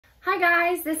Hi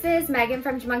guys, this is Megan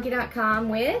from JaMonkey.com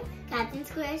with Captain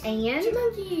Squish and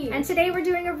JaMonkey. And today we're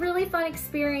doing a really fun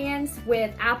experience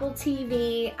with Apple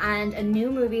TV and a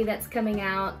new movie that's coming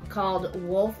out called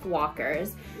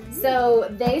Wolfwalkers. So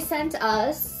they sent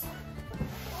us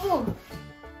a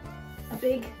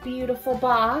big beautiful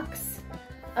box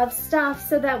of stuff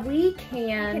so that we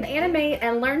can animate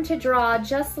and learn to draw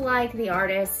just like the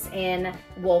artists in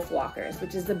Wolfwalkers,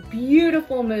 which is a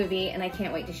beautiful movie, and I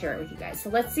can't wait to share it with you guys. So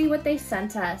let's see what they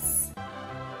sent us.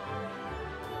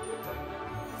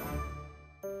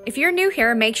 If you're new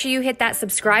here, make sure you hit that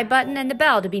subscribe button and the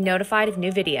bell to be notified of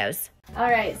new videos. All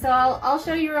right, so I'll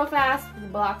show you real fast, the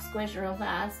box squish real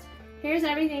fast. Here's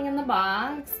everything in the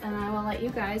box, and I will let you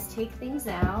guys take things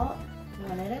out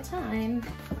one at a time.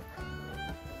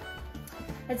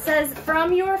 It says,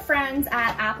 from your friends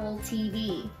at Apple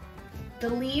TV. The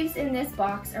leaves in this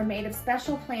box are made of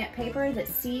special plant paper that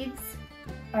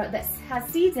has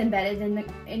seeds embedded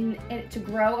in it to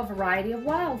grow a variety of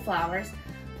wildflowers.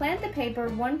 Plant the paper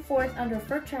 1/4 under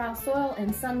fertile soil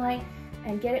in sunlight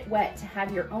and get it wet to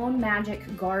have your own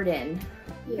magic garden.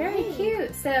 Yay. Very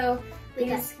cute. So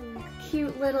these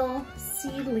cute little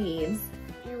seed leaves.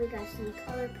 And we got some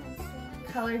colored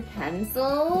pencils. Colored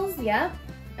pencils, yep.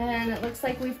 And it looks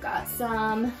like we've got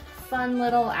some fun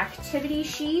little activity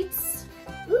sheets.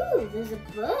 Ooh, there's a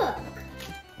book.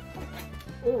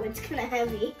 Ooh, it's kind of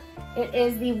heavy. It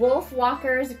is the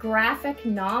Wolfwalkers graphic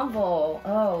novel.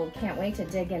 Oh, can't wait to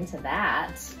dig into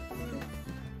that.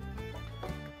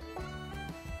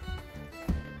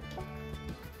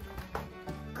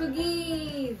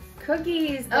 Cookies.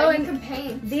 Cookies. Oh, and you can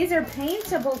paint. These are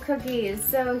paintable cookies.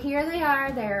 So here they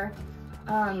are. They're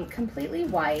completely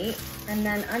white, and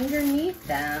then underneath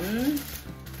them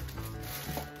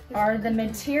are the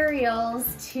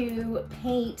materials to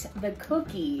paint the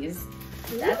cookies.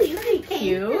 That's pretty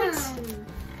cute.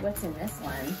 What's in this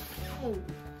one?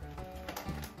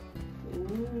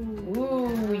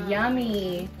 Ooh,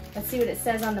 yummy. Let's see what it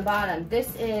says on the bottom.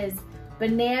 This is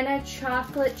banana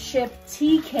chocolate chip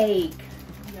tea cake.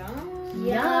 Yum.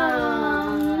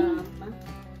 Yum.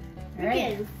 All right.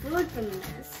 Getting food from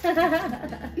this.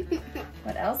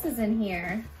 What else is in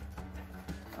here?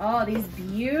 Oh, these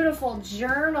beautiful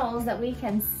journals that we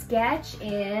can sketch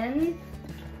in.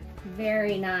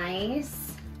 Very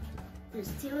nice. There's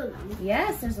 2 of them.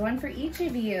 Yes, there's one for each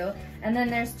of you. And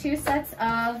then there's 2 sets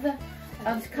of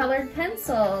colored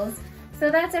pencils.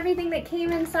 So that's everything that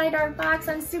came inside our box.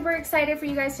 I'm super excited for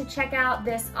you guys to check out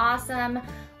this awesome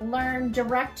learn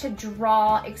direct to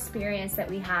draw experience that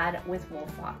we had with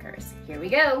Wolfwalkers. Here we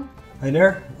go. Hi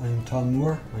there, I'm Tomm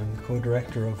Moore. I'm the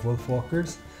co-director of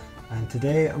Wolfwalkers, and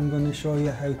today I'm going to show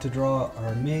you how to draw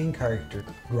our main character,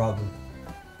 Robyn.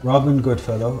 Robyn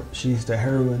Goodfellowe, she's the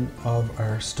heroine of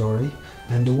our story,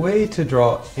 and the way to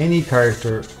draw any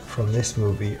character from this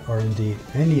movie, or indeed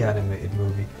any animated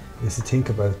movie, is to think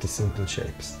about the simple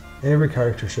shapes. Every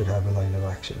character should have a line of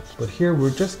action, but here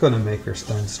we're just going to make her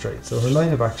stand straight, so her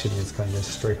line of action is kind of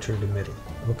straight through the middle,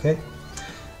 okay?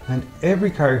 And every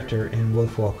character in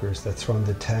Wolfwalkers that's from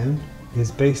the town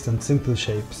is based on simple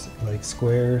shapes like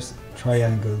squares,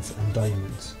 triangles and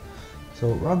diamonds.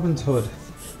 So Robyn's hood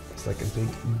is like a big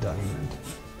diamond,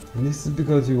 and this is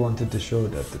because we wanted to show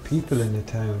that the people in the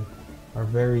town are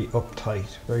very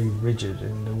uptight, very rigid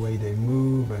in the way they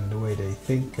move and the way they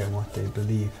think and what they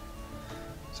believe.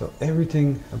 So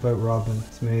everything about Robyn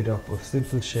is made up of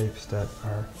simple shapes that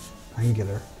are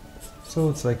angular. So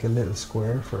it's like a little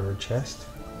square for her chest.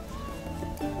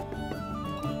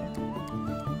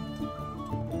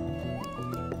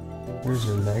 Here's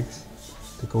her legs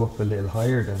to go up a little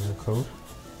higher than her coat.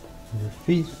 And her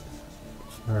feet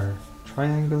are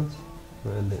triangles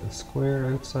with a little square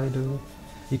outside of it.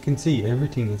 You can see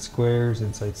everything is squares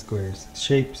inside squares,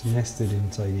 shapes nested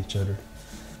inside each other.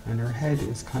 And her head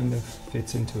is kind of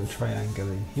fits into a triangle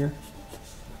in here.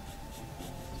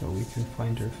 So we can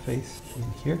find her face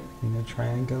in here, in a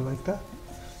triangle like that.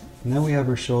 Now we have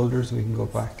her shoulders, we can go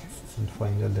back and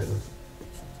find a little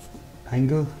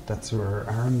angle. That's where her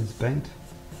arm is bent.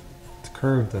 It's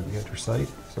curved on the other side.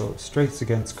 So straights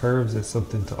against curves is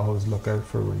something to always look out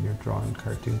for when you're drawing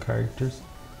cartoon characters.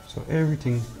 So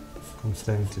everything comes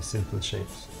down to simple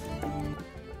shapes.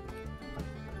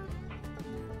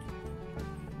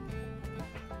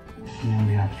 And then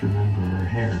we have to remember her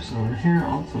hair. So her hair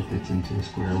also fits into a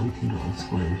square. We can draw a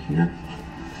square here.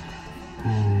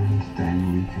 And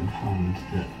then we can find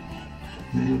the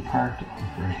middle part of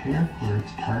her hair where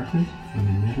it's parted in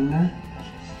the middle there.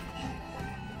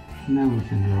 Now we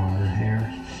can draw her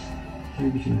hair.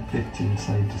 Everything fits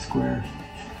inside the square.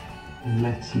 And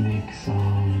let's make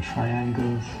some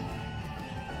triangles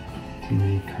to to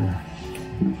make her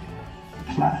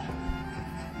flat.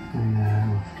 And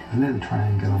now a little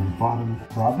triangle on the bottom.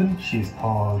 Robyn, she's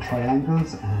all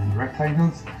triangles and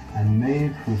rectangles, and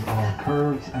Mebh, who's all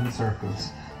curves and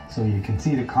circles. So you can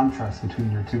see the contrast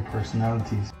between your two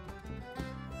personalities.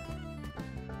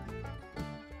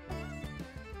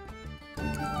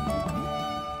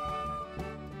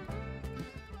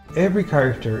 Every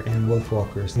character in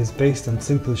Wolfwalkers is based on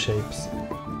simple shapes.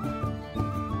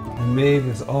 And Mebh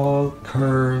is all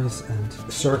curves and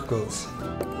circles.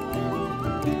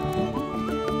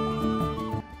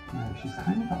 Now she's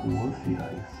kind of got wolfy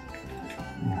eyes.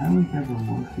 And how we give her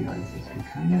wolfy eyes is we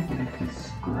kind of like these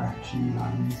scratchy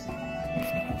lines.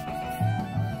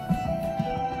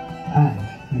 And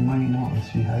you might notice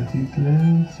she has these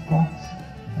little spots,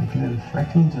 like little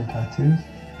freckles or tattoos.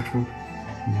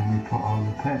 And then we put all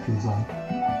the petals on.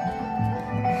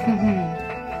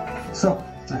 So,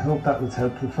 I hope that was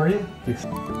helpful for you.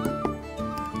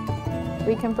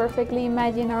 We can perfectly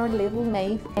imagine our little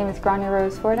Mebh. My name is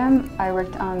Grainne Fordham. I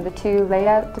worked on the 2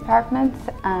 layout departments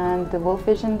and the Wolf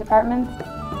Vision department.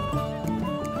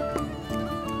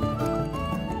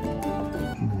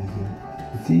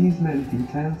 These little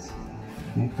details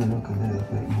make her look a little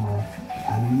bit more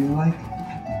anime-like.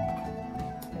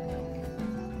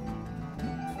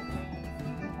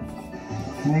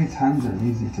 Mebh's hands are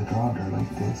easy to draw, they're like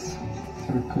this.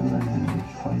 Circle, and then you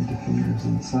find the fingers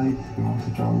inside if you want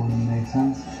to draw one of Mebh's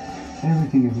hands.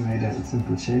 Everything is made out of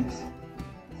simple shapes,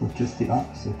 but just the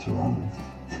opposite to Robyn.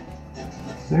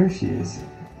 There she is.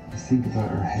 Let's think about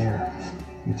her hair,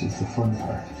 which is the fun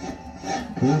part.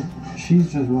 Because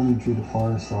she's just running through the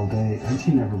forest all day and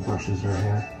she never brushes her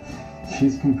hair.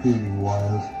 She's completely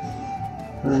wild.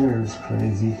 Her hair is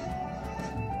crazy.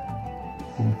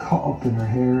 And cut up in her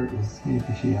hair is maybe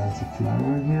she has a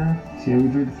flower here. See how we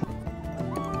drew the flower?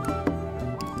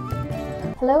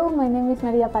 Hello, my name is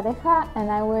Maria Pareja and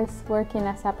I was working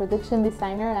as a production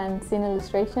designer and scene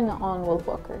illustration on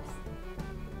Wolfwalkers.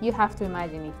 You have to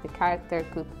imagine if the character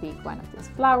could pick one of these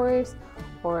flowers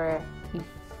or if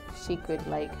she could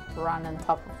like run on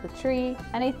top of the tree,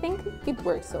 and I think it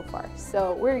works so far,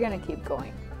 so we're gonna keep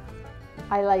going.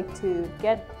 I like to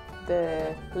get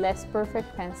the less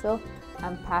perfect pencil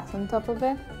and pass on top of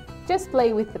it. Just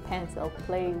play with the pencil,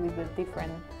 play with the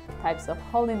different types of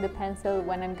holding the pencil.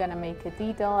 When I'm gonna make a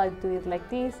detail, I do it like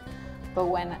this, but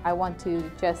when I want to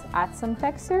just add some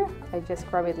texture, I just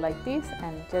grab it like this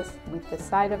and just with the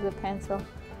side of the pencil.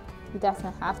 It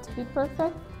doesn't have to be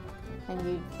perfect, and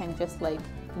you can just like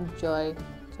enjoy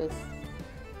just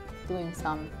doing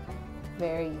some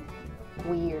very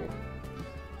weird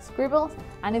scribbles,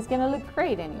 and it's gonna look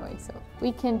great anyway. So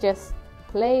we can just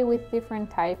play with different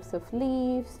types of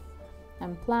leaves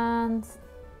and plants,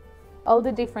 all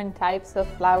the different types of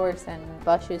flowers and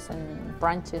bushes and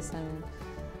branches, and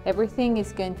everything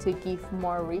is going to give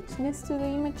more richness to the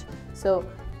image. So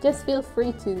just feel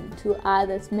free to add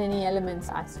as many elements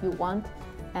as you want,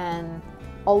 and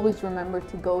always remember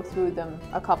to go through them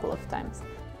a couple of times.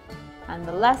 And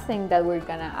the last thing that we're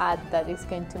gonna add that is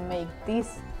going to make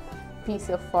this piece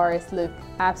of forest look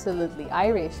absolutely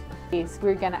Irish is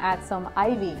we're gonna add some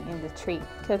ivy in the tree,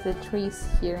 because the trees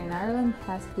here in Ireland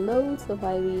has loads of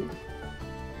ivy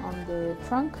on the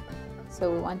trunk,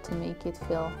 so we want to make it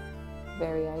feel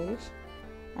very Irish.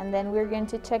 And then we're going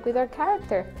to check with our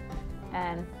character,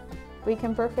 and we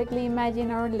can perfectly imagine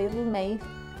our little Mebh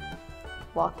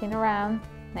walking around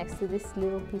next to this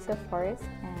little piece of forest,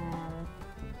 and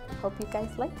hope you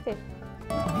guys liked it.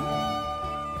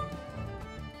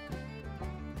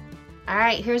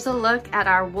 Alright, here's a look at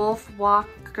our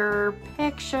Wolfwalker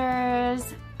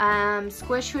pictures.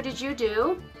 Squish, who did you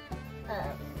do?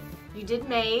 You did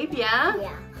Mebh, yeah?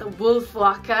 Yeah. The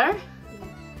Wolfwalker.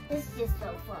 This is just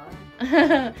so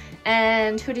fun.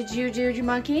 And who did you do,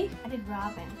 JaMonkey? I did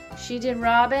Robyn. She did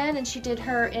Robyn, and she did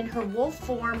her in her wolf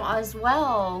form as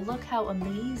well. Look how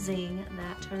amazing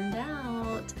that turned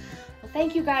out. Well,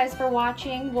 thank you guys for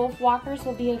watching. Wolfwalkers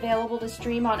will be available to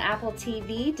stream on Apple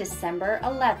TV December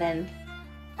 11th.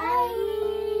 Bye.